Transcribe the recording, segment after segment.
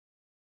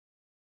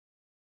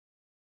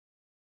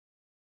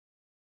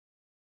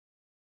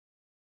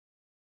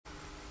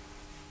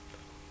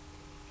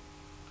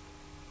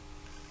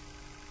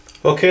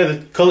Okay,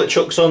 the collet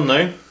chuck's on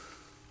now.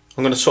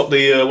 I'm going to swap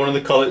the one of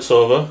the collets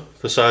over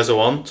the size I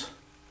want.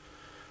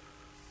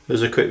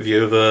 Here's a quick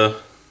view of the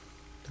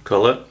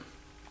collet.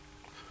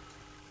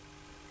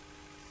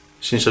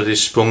 It seems to have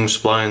these sprung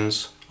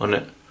splines on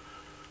it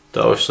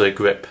that obviously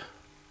grip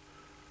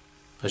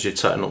as you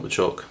tighten up the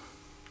chuck.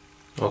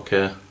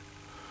 Okay.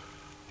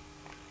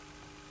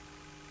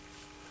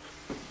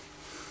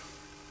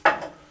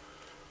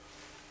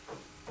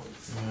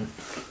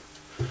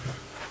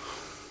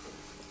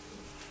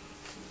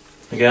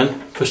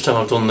 Again, first time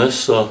I've done this,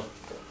 so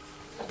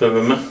bear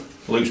with me.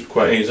 It looks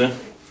quite easy.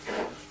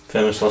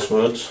 Famous last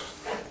words.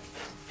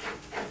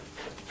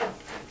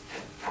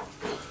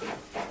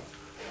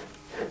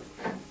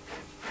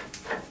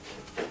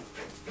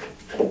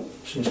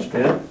 Seems to be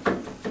it.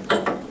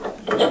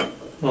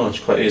 Oh, it's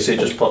quite easy,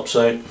 it just pops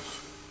out.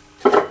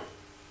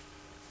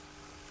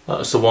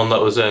 That's the one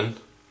that was in,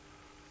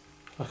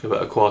 like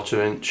about a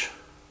 1/4 inch.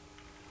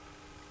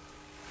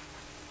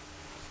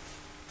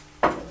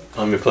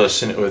 I'm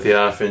replacing it with the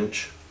 1/2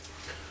 inch.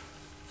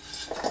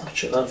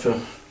 Check that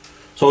for.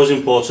 It's always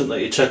important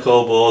that you check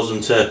all bores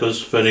and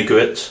tapers for any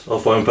grit or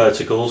foreign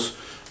particles,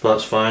 but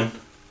that's fine.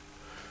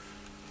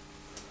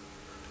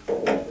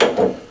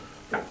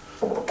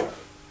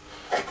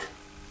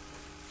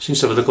 Seems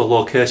to have a little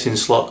locating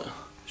slot,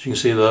 as you can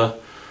see there,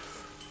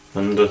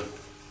 and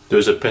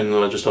there's a pin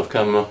there just off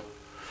camera.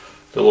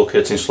 The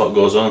locating slot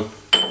goes on.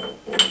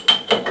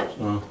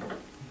 So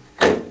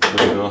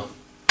there we go.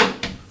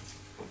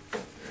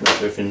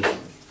 Everything's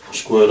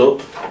squared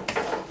up.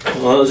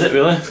 Well, that's it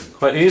really,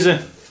 quite easy.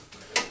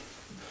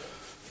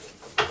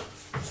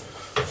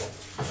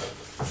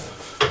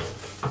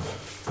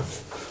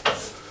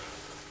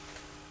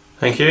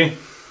 Thank you.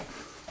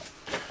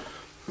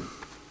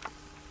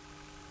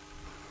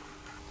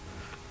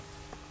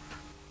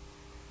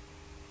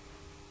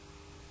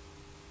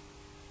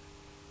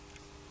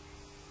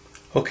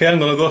 Okay, I'm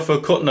going to go for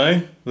a cut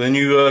now with a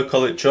new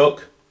collet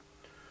chuck.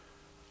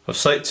 I've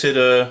selected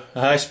a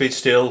high-speed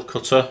steel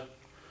cutter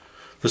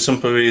for the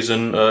simple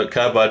reason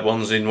carbide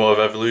ones need more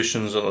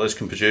revolutions than this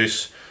can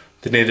produce.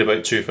 They need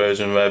about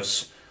 2000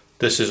 revs.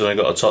 This has only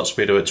got a top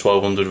speed of about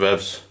 1200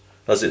 revs,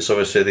 as it's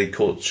obviously the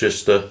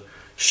Colchester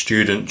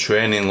student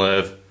training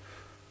lathe,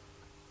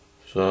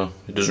 so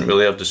it doesn't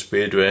really have the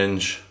speed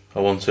range I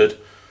wanted.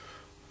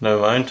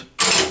 Never mind.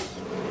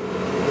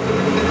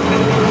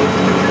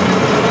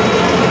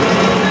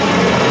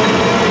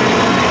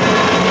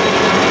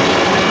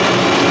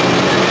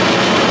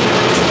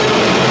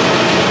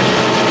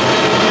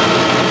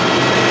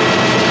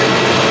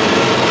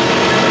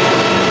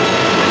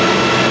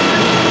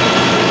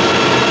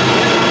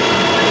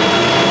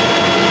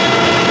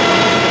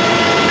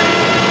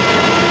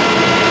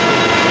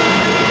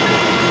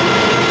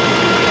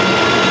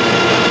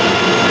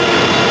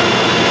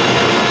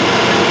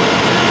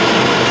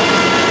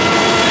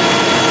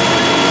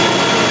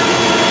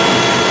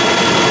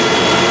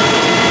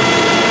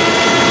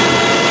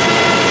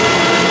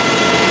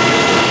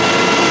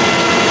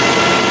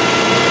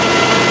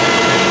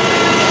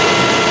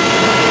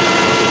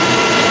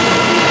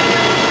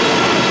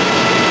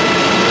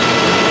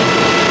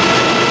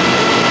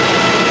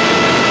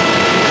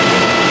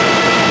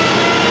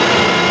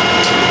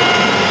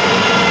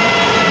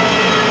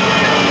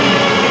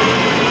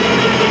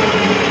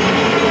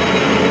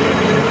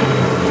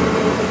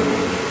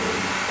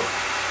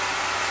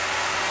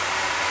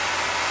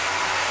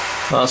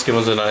 That's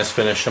given us a nice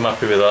finish, I'm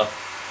happy with that.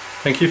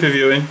 Thank you for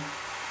viewing.